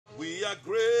We are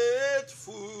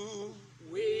grateful.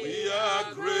 We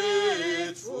are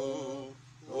grateful,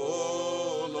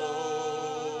 oh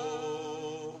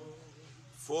Lord,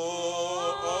 for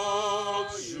all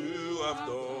you have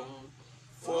done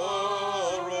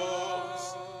for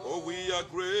us. Oh, we are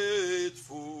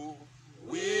grateful.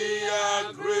 We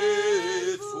are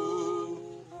grateful,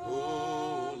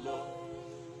 oh Lord.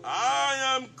 I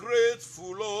am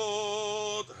grateful,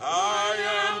 Lord. I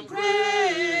am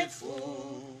grateful.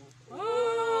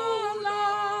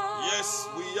 Yes,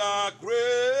 we are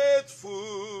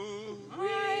grateful.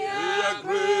 We are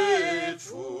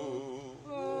grateful.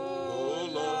 Oh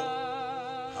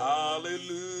Lord.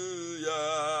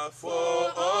 Hallelujah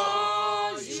for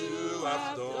all you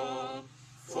have done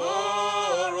for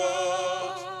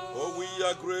us. Oh, we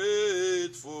are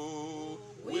grateful.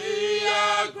 We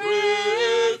are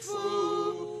grateful.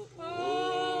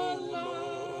 Oh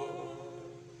Lord.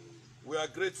 We are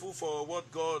grateful for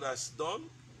what God has done.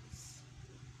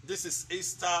 This is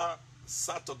Easter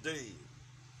Saturday,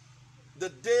 the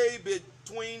day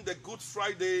between the Good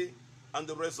Friday and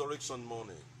the resurrection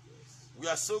morning. We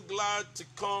are so glad to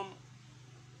come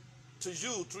to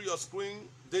you through your screen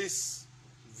this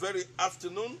very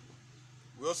afternoon.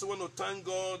 We also want to thank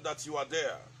God that you are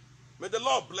there. May the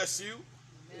Lord bless you.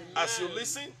 Amen. As you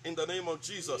listen in the name of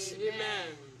Jesus.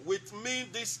 Amen. With me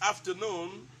this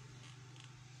afternoon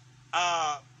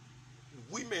are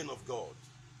women of God.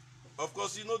 Of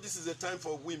course, you know this is a time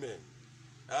for women.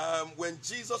 When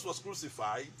Jesus was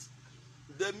crucified,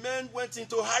 the men went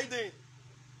into hiding.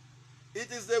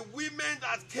 It is the women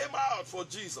that came out for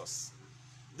Jesus.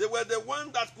 They were the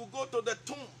ones that could go to the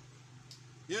tomb,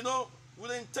 you know, with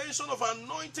the intention of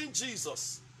anointing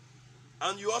Jesus.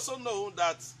 And you also know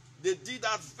that they did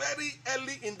that very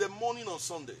early in the morning on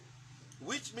Sunday,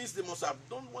 which means they must have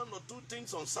done one or two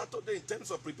things on Saturday in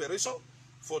terms of preparation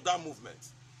for that movement.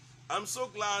 I'm so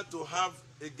glad to have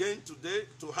again today,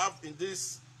 to have in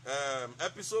this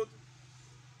episode,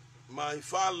 my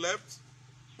far left,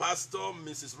 Pastor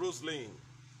Mrs. Roslyn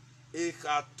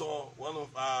Ekato, one of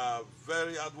our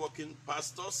very hardworking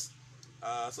pastors,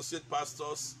 associate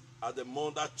pastors at the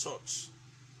Mother Church.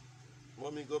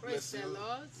 Mommy, God bless you.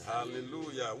 Lord.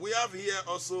 Hallelujah. We have here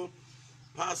also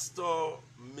Pastor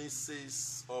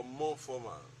Mrs.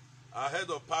 Omofoma, our head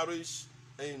of parish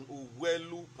in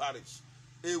Uwelu Parish.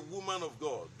 A woman of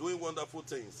God doing wonderful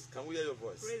things. Can we hear your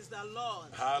voice? Praise the Lord.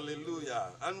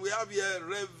 Hallelujah. And we have here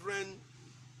Reverend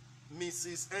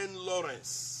Mrs. N.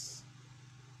 Lawrence,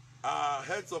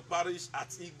 head of parish at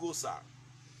Igosa,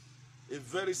 a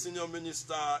very senior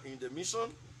minister in the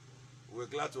mission. We're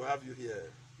glad to have you here.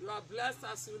 You are blessed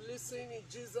as you listen in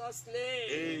Jesus'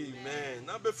 name. Amen.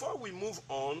 Now, before we move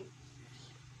on,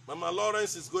 Mama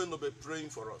Lawrence is going to be praying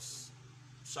for us.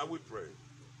 Shall we pray?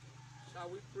 Shall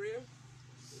we pray?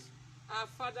 Our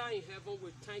Father in heaven,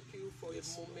 we thank you for a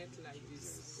moment like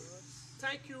this.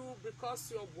 Thank you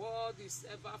because your word is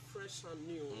ever fresh and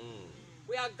new.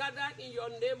 We are gathered in your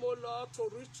name, O Lord, to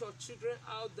reach your children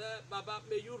out there. Baba,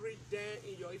 may you reach them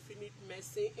in your infinite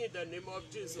mercy in the name of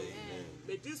Jesus. Amen.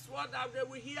 May this word that they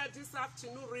will hear this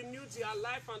afternoon renew their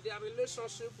life and their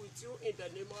relationship with you in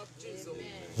the name of Jesus.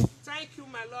 Amen. Thank you,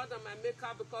 my Lord and my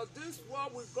Maker, because this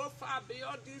word will go far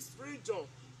beyond this region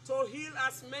to heal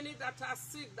as many that are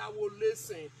sick that will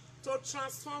listen, to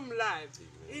transform lives.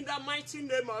 In the mighty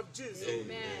name of Jesus.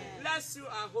 Amen. Bless you,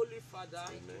 our Holy Father.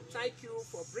 Amen. Thank you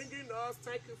for bringing us.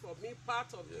 Thank you for being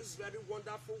part of this very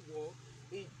wonderful work.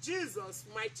 In Jesus'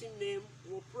 mighty name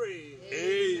we pray.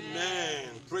 Amen.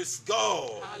 Praise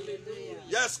God. Hallelujah.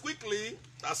 Yes, quickly,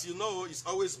 as you know, it's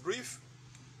always brief.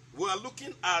 We are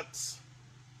looking at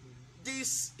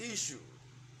this issue,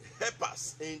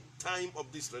 helpers in time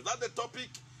of distress. That's the topic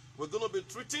we're going to be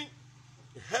treating.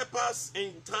 Helpers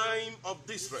in time of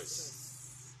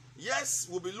distress. Yes,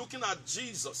 we'll be looking at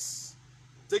Jesus,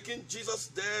 taking Jesus'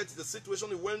 death, the situation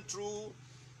he went through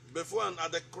before and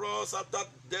at the cross, after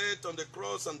death on the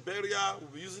cross and burial.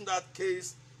 We'll be using that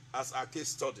case as our case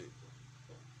study.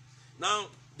 Now,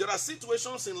 there are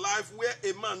situations in life where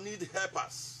a man needs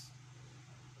helpers.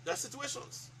 There are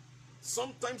situations.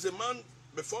 Sometimes a man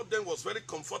before then was very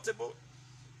comfortable.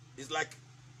 It's like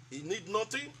he need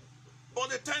nothing. But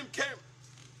the time came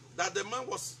that the man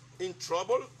was in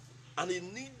trouble and he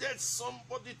needed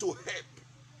somebody to help.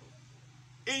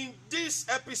 In this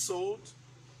episode,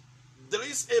 there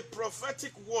is a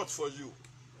prophetic word for you.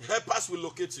 Helpers will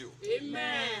locate you.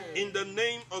 Amen. In the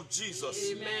name of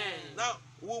Jesus. Amen. Now,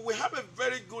 we have a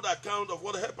very good account of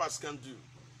what helpers can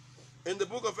do. In the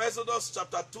book of Exodus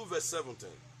chapter 2 verse 17,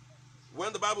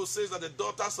 when the Bible says that the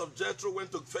daughters of Jethro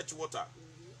went to fetch water.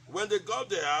 When they got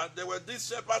there were these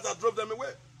shepherds that drove them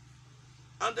away.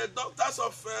 And the daughters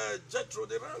of Jethro,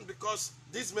 they ran because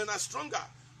these men are stronger.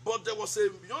 But there was a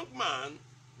young man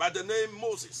by the name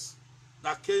Moses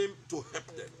that came to help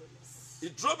them. He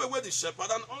drove away the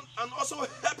shepherd and also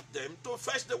helped them to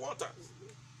fetch the water.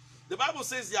 The Bible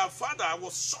says their father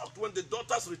was shocked when the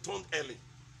daughters returned early. He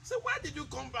said, why did you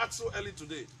come back so early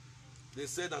today? They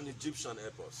said, an Egyptian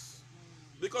helped us.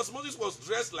 Because Moses was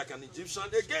dressed like an Egyptian.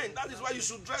 Again, that is why you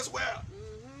should dress well.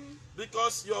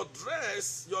 Because your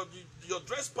dress, your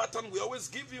dress pattern will always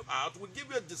give you out, will give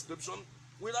you a description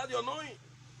without your knowing.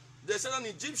 They said an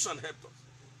Egyptian helped us.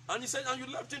 And he said, and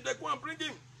you left him there, go and bring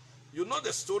him. You know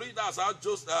the story. That's how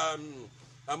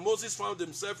Moses found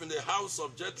himself in the house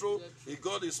of Jethro. He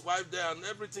got his wife there and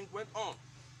everything went on.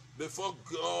 Before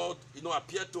God,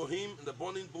 appeared to him in the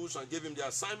burning bush and gave him the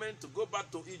assignment to go back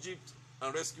to Egypt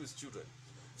and rescue his children.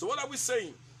 So what are we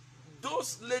saying?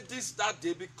 Those ladies that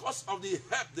day, because of the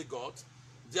help they got,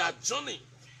 their journey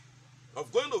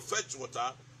of going to fetch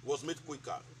water was made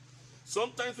quicker.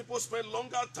 Sometimes people spend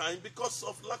longer time because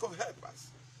of lack of helpers.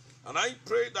 And I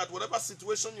pray that whatever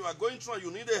situation you are going through and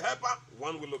you need a helper,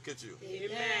 one will locate you.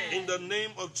 Amen. In the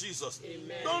name of Jesus.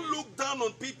 Amen. Don't look down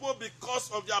on people because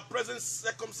of their present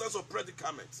circumstance or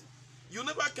predicament. You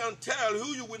never can tell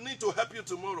who you will need to help you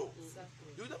tomorrow. Exactly.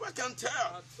 You never can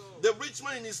tell. The rich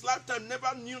man in his lifetime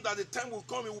never knew that the time will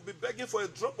come he will be begging for a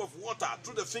drop of water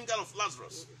through the finger of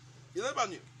Lazarus. He never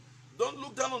knew. Don't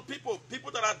look down on people.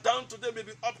 People that are down today may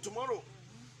be up tomorrow.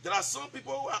 There are some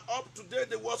people who are up today,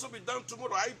 they will also be down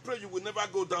tomorrow. I pray you will never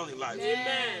go down in life.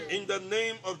 Amen. In the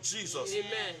name of Jesus.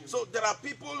 Amen. So there are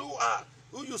people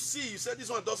who you see, you say this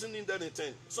one doesn't need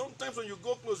anything. Sometimes when you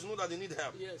go close, you know that they need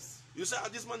help. Yes. You say,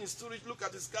 this man is too rich, look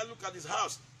at his car, look at his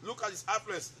house, look at his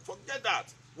affluence. Forget that.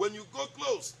 When you go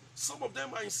close, some of them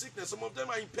are in sickness, some of them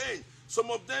are in pain, some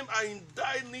of them are in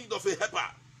dire need of a helper.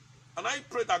 And I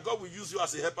pray that God will use you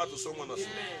as a helper to someone else.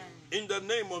 In the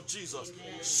name of Jesus.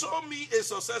 Amen. Show me a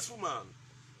successful man.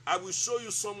 I will show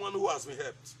you someone who has been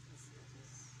helped.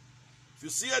 If you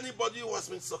see anybody who has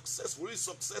been successful, really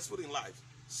successful in life,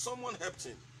 someone helped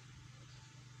him.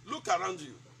 Look around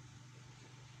you.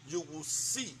 You will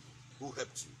see who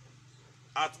helped you.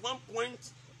 At one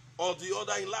point or the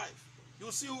other in life, you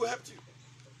will see who helped you.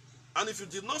 And if you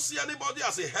did not see anybody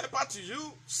as a helper to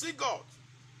you, see God.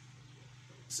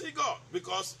 See God,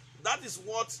 because that is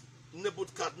what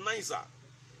Nebuchadnezzar,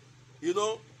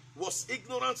 was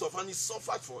ignorant of, and he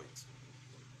suffered for it.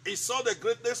 He saw the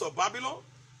greatness of Babylon,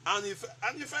 and he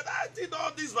said, I did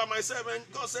all this by myself. And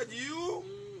God said, you?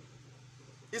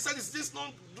 He said, is this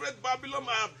not great Babylon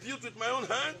I have built with my own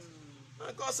hand?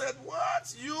 And God said,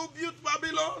 what? You built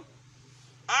Babylon?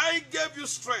 I gave you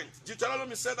strength.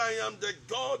 Deuteronomy said, I am the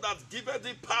God that giveth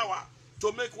thee power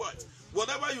to make what?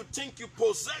 Whatever you think you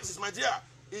possess, my dear,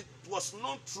 it was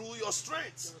not through your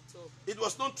strength. It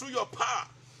was not through your power.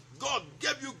 God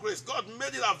gave you grace. God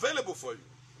made it available for you.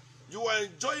 You are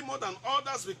enjoying more than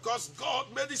others because God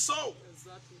made it so.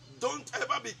 Exactly. Don't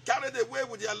ever be carried away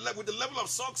with the level of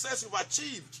success you've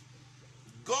achieved.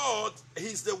 God,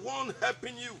 He's the one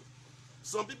helping you.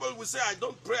 Some people will say, I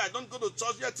don't pray, I don't go to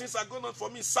church, yet things are going on for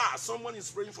me. Sir, someone is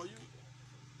praying for you.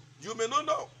 You may not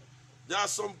know. There are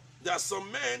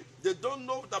some men, they don't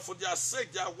know that for their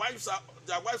sake, their wives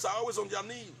are always on their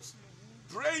knees,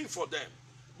 praying for them.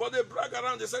 But they brag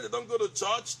around, they say they don't go to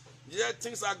church, yet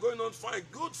things are going on fine.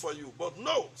 Good for you. But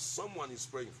no, someone is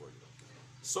praying for you.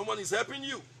 Someone is helping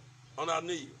you on our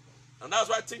knee. And that's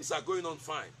why things are going on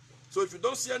fine. So if you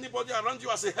don't see anybody around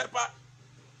you as a helper,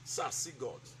 sir, see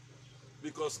God.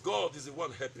 Because God is the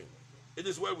one helping. It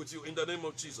is well with you in the name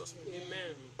of Jesus.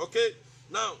 Amen. Okay?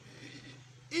 Now,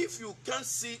 if you can't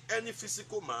see any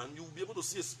physical man, you will be able to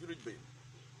see a spirit being.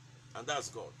 And that's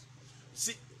God.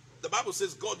 See, the Bible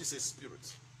says God is a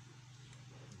spirit.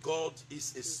 God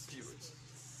is a spirit.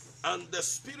 And the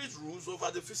spirit rules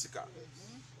over the physical.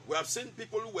 We have seen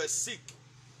people who were sick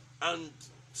and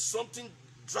something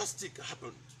drastic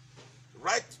happened.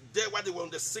 Right there while they were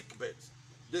on the sick bed,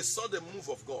 they saw the move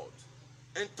of God.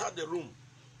 Entered the room.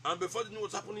 And before they knew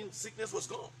what was happening, sickness was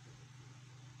gone.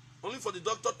 Only for the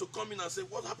doctor to come in and say,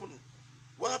 what happened?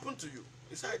 What happened to you?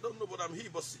 He said, I don't know, but I'm here.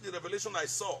 But see the revelation I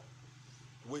saw.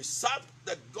 We serve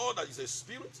the God that is a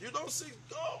spirit. You don't see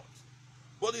God.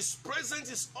 But His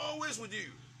presence is always with you.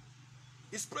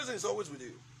 His presence is always with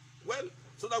you. Well,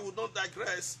 so that we don't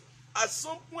digress, at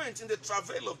some point in the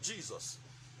travail of Jesus,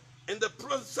 in the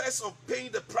process of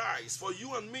paying the price for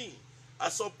you and me,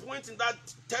 at some point in that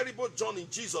terrible journey,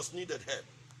 Jesus needed help.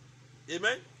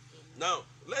 Amen? Now,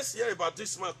 let's hear about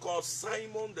this man called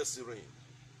Simon the Cyrene.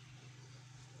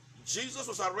 Jesus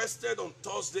was arrested on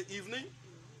Thursday evening.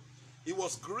 He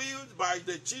was grilled by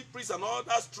the chief priests and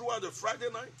others throughout the Friday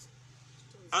night.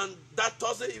 And that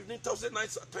Thursday night,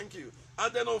 thank you.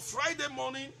 And then on Friday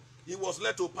morning, he was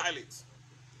led to Pilate.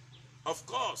 Of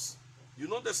course, you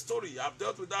know the story. I've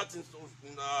dealt with that in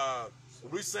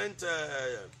recent,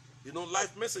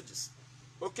 life messages.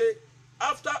 Okay,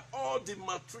 after all the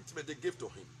maltreatment they gave to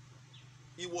him,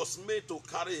 he was made to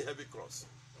carry a heavy cross.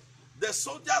 The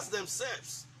soldiers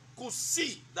themselves could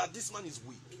see that this man is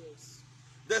weak. Yes.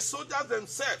 The soldiers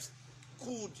themselves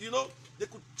could, they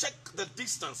could check the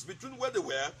distance between where they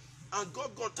were and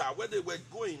Golgotha, where they were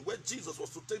going, where Jesus was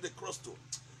to take the cross to.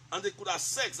 And they could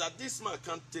assess that this man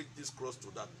can't take this cross to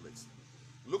that place.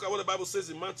 Look at what the Bible says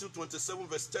in Matthew 27,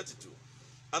 verse 32.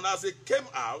 And as they came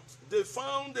out, they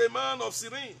found a man of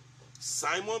Cyrene,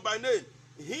 Simon by name.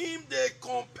 Him they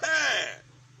compare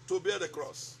to bear the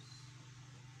cross.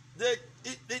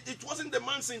 It wasn't the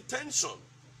man's intention.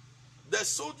 The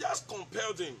soldiers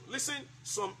compelled him. Listen,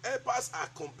 some helpers are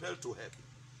compelled to help.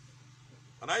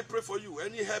 And I pray for you,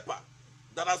 any helper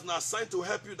that has been assigned to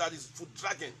help you, that is foot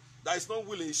dragging, that is not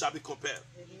willing, he shall be compelled.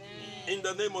 Amen. In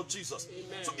the name of Jesus.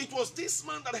 Amen. So it was this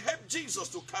man that helped Jesus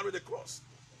to carry the cross.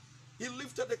 He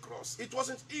lifted the cross. It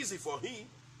wasn't easy for him.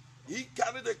 He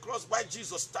carried the cross while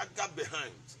Jesus staggered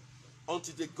behind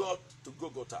until they got to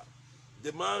Golgotha.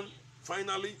 The man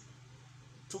finally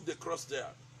took the cross there.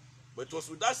 But it was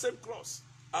with that same cross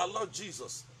our Lord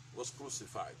Jesus was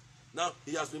crucified. Now,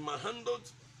 he has been manhandled.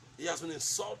 He has been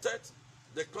insulted.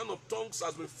 The crown of thorns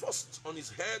has been forced on his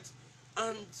head.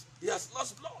 And he has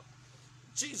lost blood.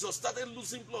 Jesus started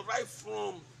losing blood right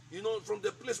from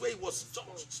the place where he was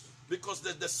judged. Because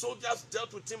the soldiers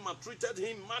dealt with him, maltreated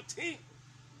him, marked him.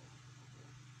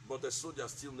 But the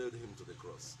soldiers still nailed him to the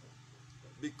cross.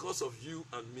 Because of you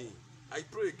and me. I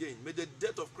pray again, may the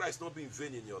death of Christ not be in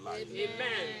vain in your life.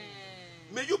 Amen.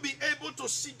 May you be able to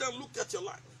sit down and look at your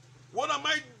life. What am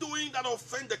I doing that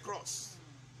offend the cross?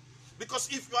 Because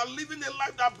if you are living a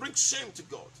life that brings shame to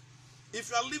God, if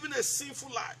you are living a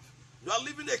sinful life, you are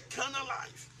living a carnal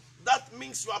life, that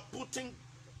means you are putting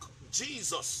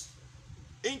Jesus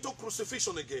into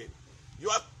crucifixion again. You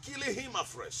are killing him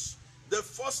afresh. The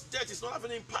first death is not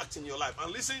having an impact in your life.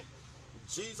 And listen,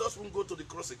 Jesus won't go to the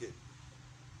cross again.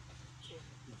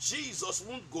 Jesus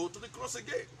won't go to the cross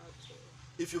again.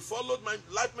 If you followed my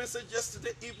live message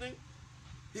yesterday evening,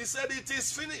 he said it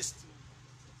is finished.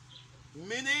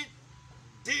 Meaning,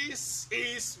 this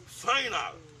is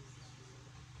final.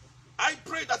 I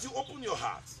pray that you open your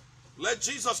heart. Let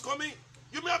Jesus come in.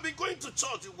 You may have been going to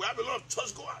church. We have a lot of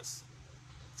churchgoers.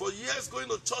 For years going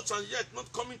to church and yet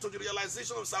not coming to the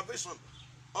realization of salvation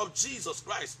of Jesus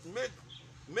Christ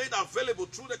made available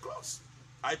through the cross.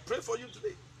 I pray for you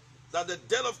today that the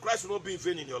death of Christ will not be in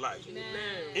vain in your life. Amen.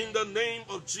 In the name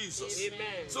of Jesus.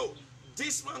 Amen. So,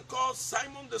 this man called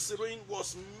Simon the Cyrene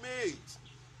was made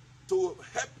to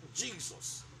help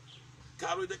Jesus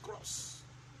carry the cross.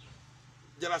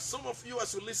 There are some of you,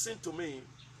 as you listen to me,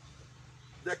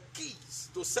 the keys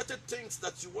to certain things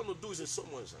that you want to do is in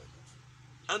someone's hand.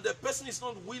 And the person is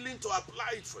not willing to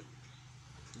apply it for you.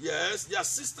 Yes, the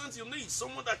assistance you need,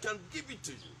 someone that can give it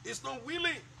to you, is not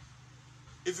willing.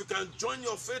 If you can join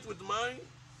your faith with mine,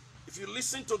 if you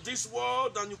listen to this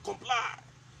word and you comply,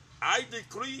 I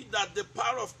decree that the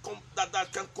power of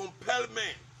that can compel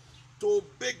men to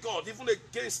obey God, even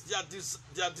against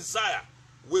their desire,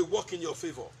 will work in your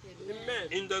favor. Amen.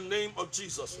 In the name of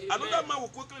Jesus. Amen. Another man we'll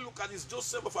quickly look at is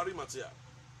Joseph of Arimathea.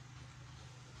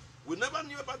 We never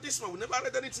knew about this man. We never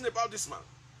read anything about this man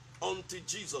until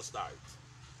Jesus died.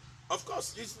 Of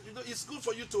course, it's good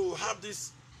for you to have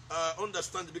this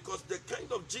understanding, because the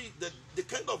kind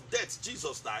of death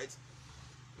Jesus died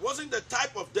wasn't the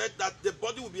type of death that the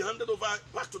body will be handed over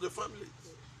back to the family.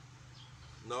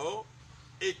 No,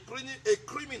 a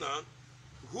criminal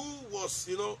who was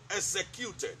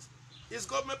executed is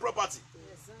government property.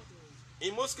 Exactly.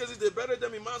 In most cases, they bury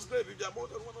them in man's grave. If they are more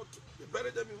than one or two, they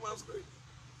bury them in man's grave.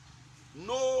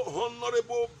 No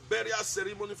honorable burial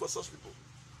ceremony for such people.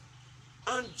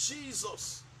 And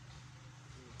Jesus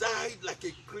died like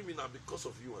a criminal because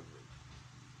of you and me.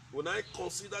 When I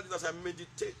consider it, as I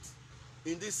meditate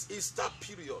in this Easter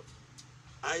period,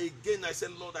 I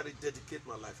said, Lord, I dedicate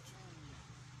my life to you.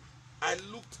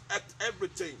 I looked at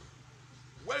everything.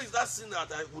 Where is that sin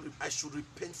that I should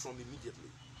repent from immediately?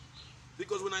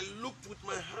 Because when I looked with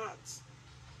my heart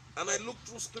and I looked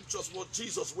through scriptures, what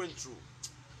Jesus went through,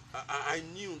 I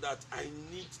knew that I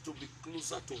need to be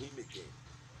closer to him again.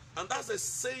 And that's the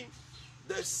same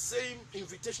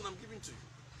invitation I'm giving to you.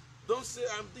 Don't say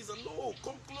I'm this. No,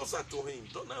 come closer to him.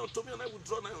 Draw nigh unto me and I will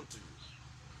draw nigh unto you.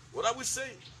 What are we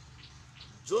saying?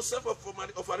 Joseph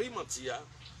of Arimathea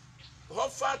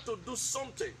offered to do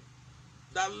something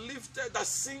that lifted, that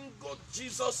singled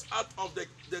Jesus out of the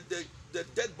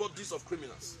dead bodies of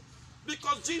criminals.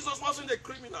 Because Jesus wasn't a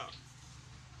criminal.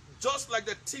 Just like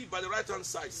the thief by the right-hand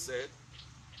side said,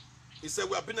 he said,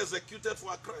 we have been executed for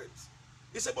our crimes.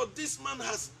 He said, but this man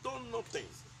has done nothing.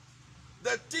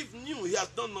 The thief knew he has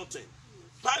done nothing.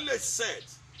 Pilate said,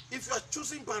 if you are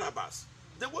choosing Barabbas,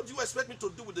 then what do you expect me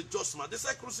to do with the just man? They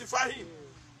said, crucify him.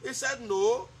 He said,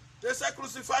 no. They said,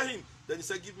 crucify him. Then he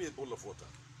said, give me a bowl of water.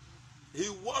 He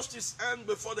washed his hand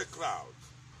before the crowd.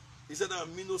 He said, I am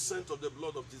innocent of the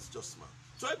blood of this just man.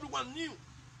 So everyone knew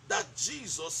that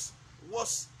Jesus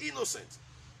was innocent.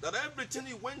 That everything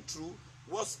he went through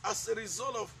was as a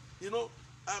result of,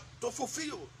 to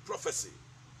fulfill prophecy.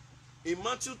 In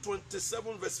Matthew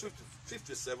 27, verse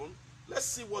 57, let's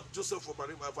see what Joseph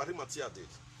of Arimathea did.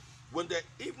 When the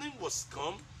evening was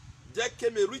come, there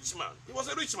came a rich man. He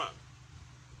was a rich man.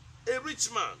 A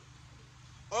rich man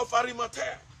of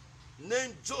Arimathea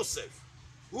named Joseph,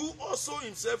 who also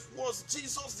himself was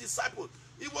Jesus' disciple.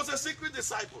 He was a secret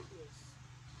disciple.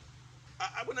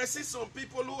 When I see some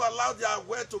people who allow their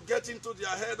word to get into their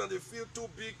head and they feel too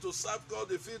big to serve God,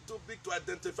 they feel too big to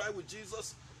identify with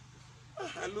Jesus,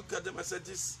 I look at them and say,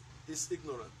 this is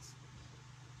ignorant.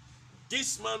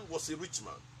 This man was a rich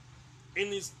man.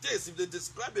 In his days, if they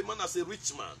describe a man as a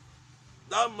rich man,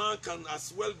 that man can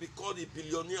as well be called a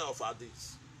billionaire of our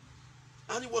days.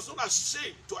 And he was not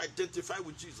ashamed to identify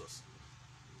with Jesus.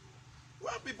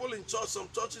 There are people in church, some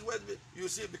churches where you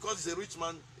see, because he's a rich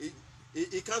man,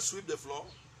 he can't sweep the floor.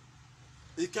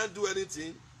 He can't do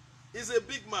anything. He's a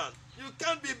big man. You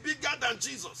can't be bigger than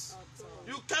Jesus.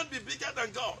 You can't be bigger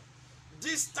than God.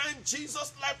 This time,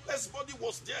 Jesus' lifeless body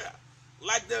was there,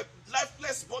 like the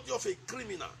lifeless body of a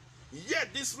criminal.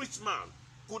 Yet this rich man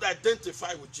could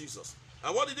identify with Jesus.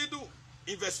 And what did he do?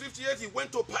 In verse 58, he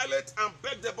went to Pilate and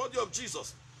begged the body of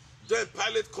Jesus. Then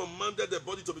Pilate commanded the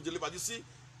body to be delivered. You see,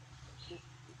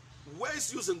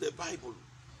 words used in the Bible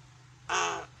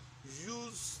are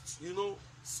used,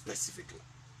 specifically.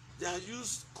 They are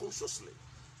used consciously.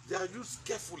 They are used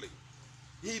carefully.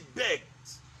 He begged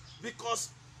because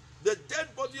the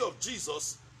dead body of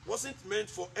Jesus wasn't meant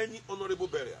for any honorable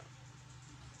burial.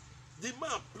 The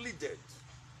man pleaded,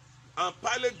 and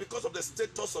Pilate, because of the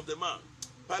status of the man,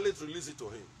 Pilate released it to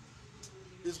him.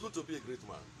 It's good to be a great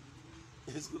man.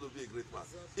 It's good to be a great man.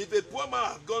 If a poor man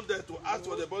had gone there to ask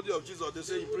for the body of Jesus, they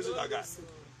say, imprison that guy.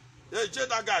 They jail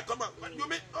that guy. Come on. You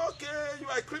mean, okay, you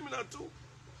are a criminal too.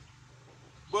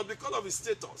 But because of his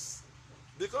status,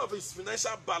 because of his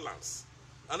financial balance,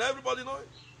 and everybody know it,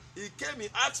 he came, he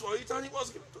asked for it, and he was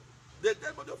given to him. The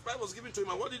dead body of Christ was given to him.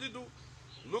 And what did he do?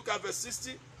 Look at verse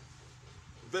 60.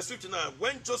 Verse 59,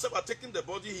 when Joseph had taken the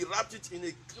body, he wrapped it in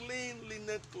a clean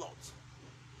linen cloth.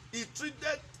 He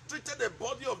treated the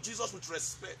body of Jesus with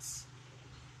respect.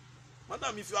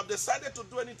 Madam, if you have decided to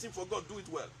do anything for God, do it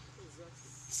well.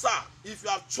 Sir, if you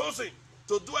have chosen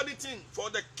to do anything for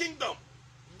the kingdom,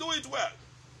 do it well.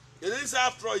 It is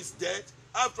after he's dead,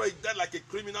 after he's dead like a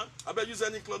criminal, I better use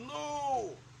any cloth.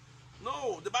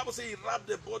 No, the Bible says he wrapped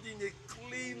the body in a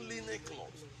clean linen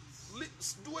cloth.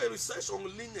 Do a research on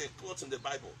linen cloth in the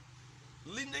Bible.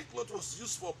 Linen cloth was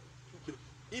used for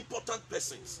important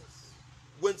persons.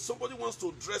 When somebody wants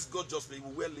to dress gorgeously, he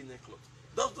will wear linen cloth.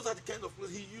 Those are the kind of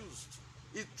clothes he used.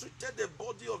 He treated the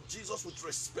body of Jesus with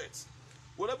respect.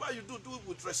 Whatever you do, do it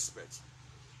with respect.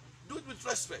 Do it with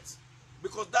respect.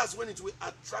 Because that's when it will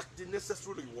attract the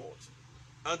necessary reward.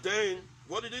 And then,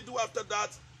 what did he do after that?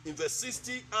 In verse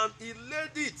 60, and he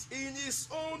laid it in his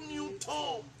own new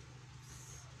tomb,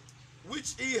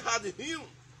 which he had hewn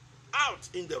out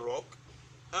in the rock,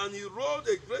 and he rolled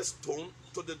a great stone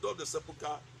to the door of the sepulchre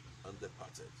and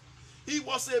departed. He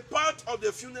was a part of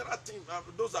the funeral team,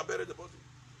 those that buried the body.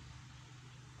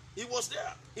 He was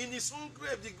there in his own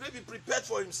grave, the grave he prepared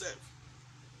for himself.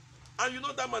 And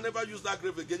that man never used that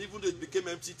grave again, even though it became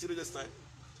empty 3 days time.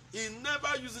 He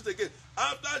never used it again.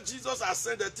 After Jesus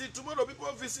ascended, tomorrow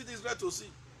people visit Israel to see.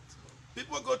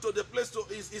 People go to the place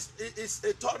it's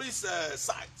a tourist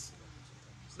site.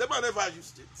 The man never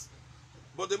used it.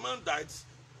 But the man died.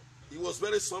 He was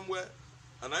buried somewhere.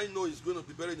 And I know he's going to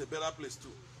be buried in a better place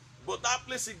too. But that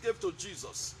place he gave to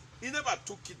Jesus, he never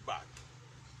took it back.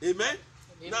 Amen?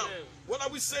 Amen. Now, what are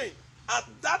we saying? At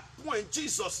that point,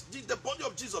 the body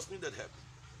of Jesus needed help.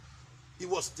 He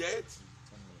was dead.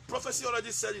 Prophecy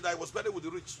already said it, I was buried with the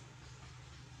rich.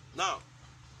 Now,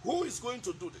 who is going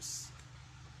to do this?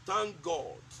 Thank God,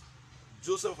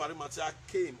 Joseph of Arimathea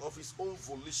came of his own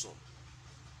volition.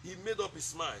 He made up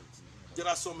his mind. There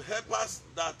are some helpers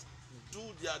that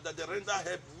they render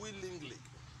help willingly.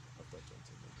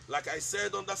 Like I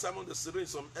said on that Simon the Syrian,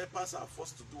 some helpers are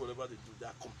forced to do whatever they do. They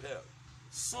are compelled.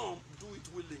 Some do it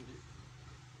willingly.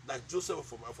 Like Joseph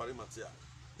from Arimathea.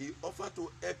 He offered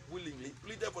to help willingly. He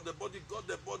pleaded for the body, got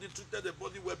the body, treated the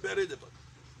body, were buried the body.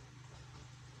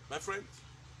 My friend,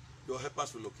 your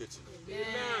helpers will locate you.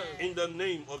 Amen. In the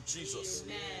name of Jesus.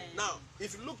 Amen. Now,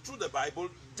 if you look through the Bible,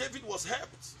 David was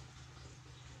helped.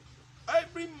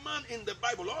 Every man in the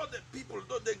Bible, all the people,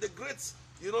 the great,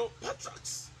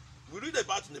 patriarchs, we read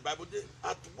about in the Bible, they,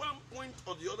 at one point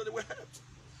or the other, they were helped.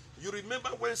 You remember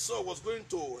when Saul was going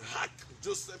to hack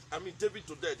David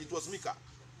to death, it was Michal.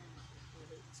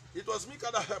 It was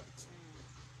Michal that helped.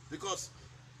 Because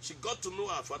she got to know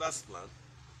her father's plan.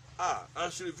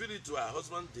 And she revealed it to her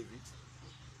husband David.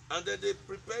 And then they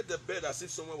prepared the bed as if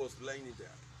someone was lying in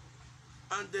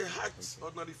there. And they hacked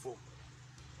ordinary folk.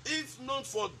 If not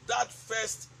for that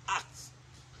first act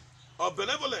of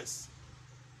benevolence,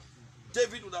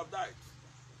 David would have died.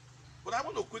 But I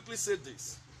want to quickly say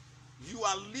this. You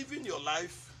are living your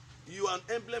life. You are an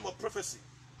emblem of prophecy.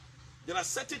 There are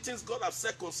certain things God has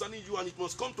said concerning you, and it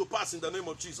must come to pass in the name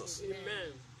of Jesus.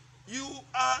 Amen. You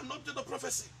are not just a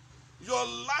prophecy. Your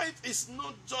life is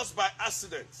not just by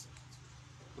accident.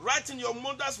 Right in your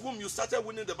mother's womb, you started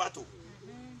winning the battle.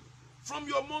 From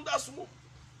your mother's womb.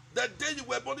 The day you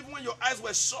were born, even when your eyes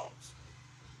were shut,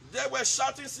 they were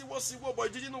shouting, Siwo,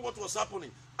 but you didn't know what was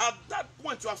happening. At that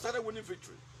point, you have started winning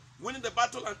victory. Winning the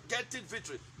battle and getting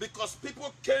victory. Because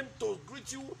people came to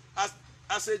greet you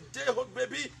as a day-old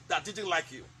baby that didn't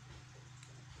like you.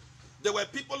 There were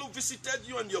people who visited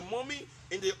you and your mommy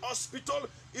in the hospital,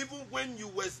 even when you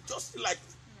were just like,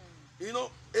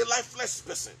 a lifeless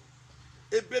person.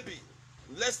 A baby,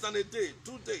 less than a day,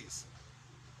 2 days.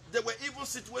 There were even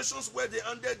situations where they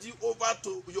handed you over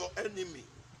to your enemy.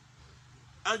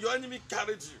 And your enemy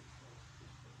carried you,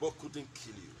 but couldn't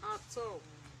kill you. At all.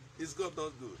 Is God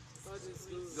not good? God is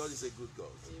good. God is a good God.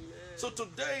 Amen. So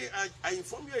today, I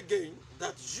inform you again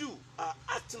that you are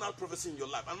acting out prophecy in your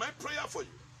life. And my prayer for you,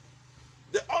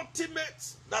 the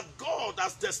ultimate that God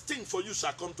has destined for you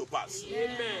shall come to pass.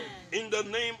 Amen. In the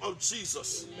name of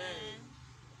Jesus. Amen.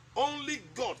 Only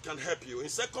God can help you. In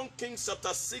 2 Kings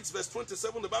chapter 6 verse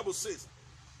 27, the Bible says,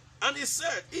 and he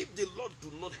said, if the Lord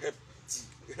do not help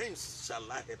thee, hence shall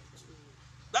I help you.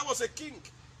 That was a king.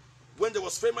 When there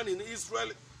was famine in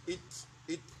Israel,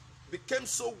 it became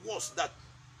so worse that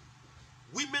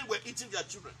women were eating their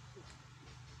children.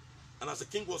 And as the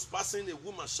king was passing, a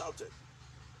woman shouted.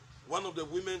 One of the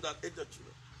women that ate their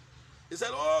children. He said,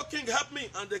 oh, king, help me.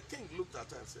 And the king looked at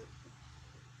her and said,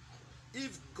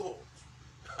 if God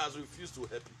has refused to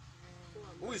help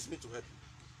you, who is me to help you?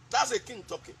 That's a king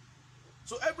talking.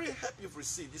 So every help you've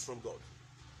received is from God.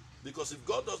 Because if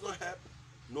God does not help,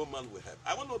 no man will help.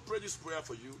 I want to pray this prayer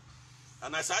for you.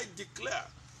 And as I declare,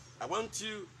 I want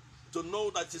you to know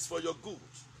that it's for your good.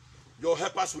 Your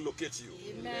helpers will locate you.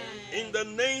 Amen. In the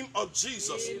name of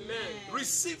Jesus, Amen.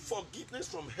 receive forgiveness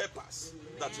from helpers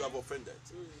that you have offended.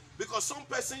 Because some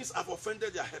persons have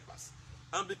offended their helpers.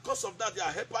 And because of that, their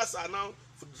helpers are now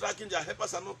dragging, their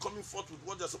helpers are not coming forth with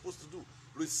what they're supposed to do.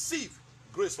 Receive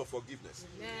grace for forgiveness.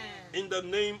 Amen. In the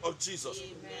name of Jesus.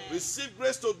 Amen. Receive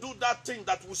grace to do that thing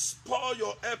that will spur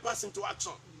your helpers into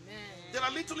action. Amen. There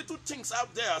are little things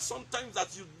out there sometimes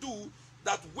that you do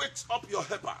that wakes up your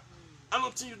helper. And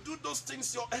until you do those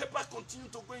things, your helper continue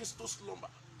to go into slumber.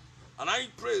 And I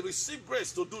pray, receive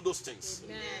grace to do those things.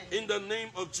 Amen. In the name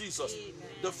of Jesus. Amen.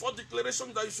 The fourth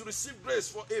declaration that you should receive grace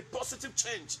for a positive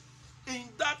change in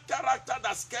that character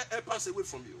that scares helpers away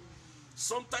from you.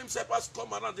 Sometimes helpers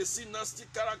come around, they see nasty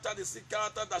character, they see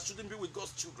character that shouldn't be with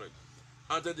God's children.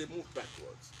 And then they move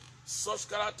backwards. Such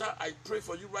character, I pray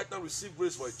for you right now, receive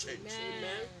grace for a change.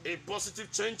 Amen. A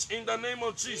positive change in the name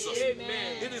of Jesus.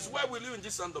 Amen. It is where we live in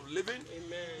this land of living.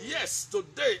 Amen. Yes,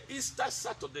 today, Easter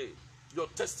Saturday, your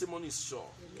testimony is sure.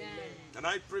 Amen. And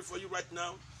I pray for you right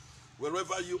now,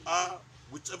 wherever you are,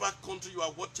 whichever country you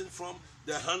are watching from,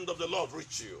 the hand of the Lord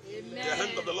reach you. Amen. The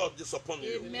hand of the Lord is upon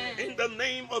you. Amen. In the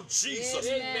name of Jesus.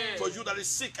 Amen. For you that is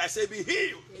sick, I say be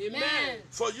healed. Amen.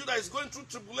 For you that is going through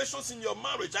tribulations in your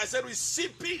marriage, I say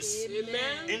receive peace.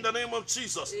 Amen. In the name of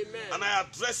Jesus. Amen. And I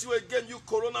address you again, you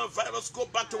coronavirus, go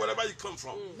back to wherever you come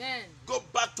from. Amen. Go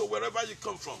back to wherever you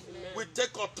come from. We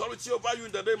take authority over you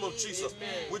in the name of Jesus. Amen.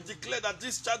 We declare that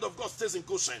this child of God stays in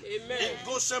Goshen. Amen. In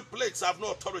Goshen, plagues have no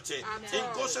authority. At In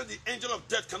all. Goshen, the angel of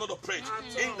death cannot operate.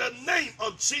 At In all. the name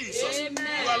of Jesus, Amen.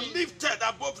 you are lifted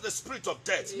above the spirit of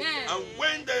death. Amen. And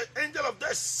when the angel of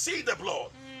death see the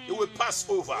blood, It will pass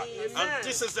over. Amen. And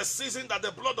this is the season that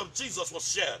the blood of Jesus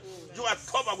was shed. You are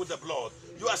covered with the blood.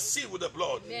 You are sealed with the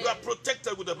blood. You are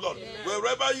protected with the blood.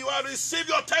 Wherever you are, receive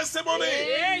your testimony.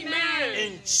 Amen.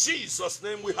 In Jesus'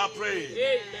 name we have prayed.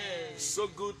 Amen. So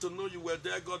good to know you were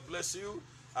there. God bless you.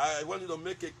 I want you to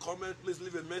make a comment. Please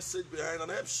leave a message behind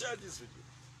and help share this with you.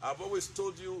 I've always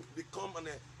told you, become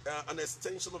an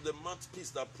extension of the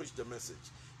mouthpiece that preached the message.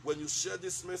 When you share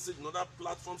this message in other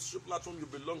platforms, social platform you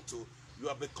belong to, you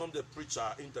have become the preacher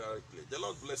indirectly. The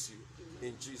Lord bless you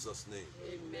in Jesus' name.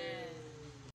 Amen.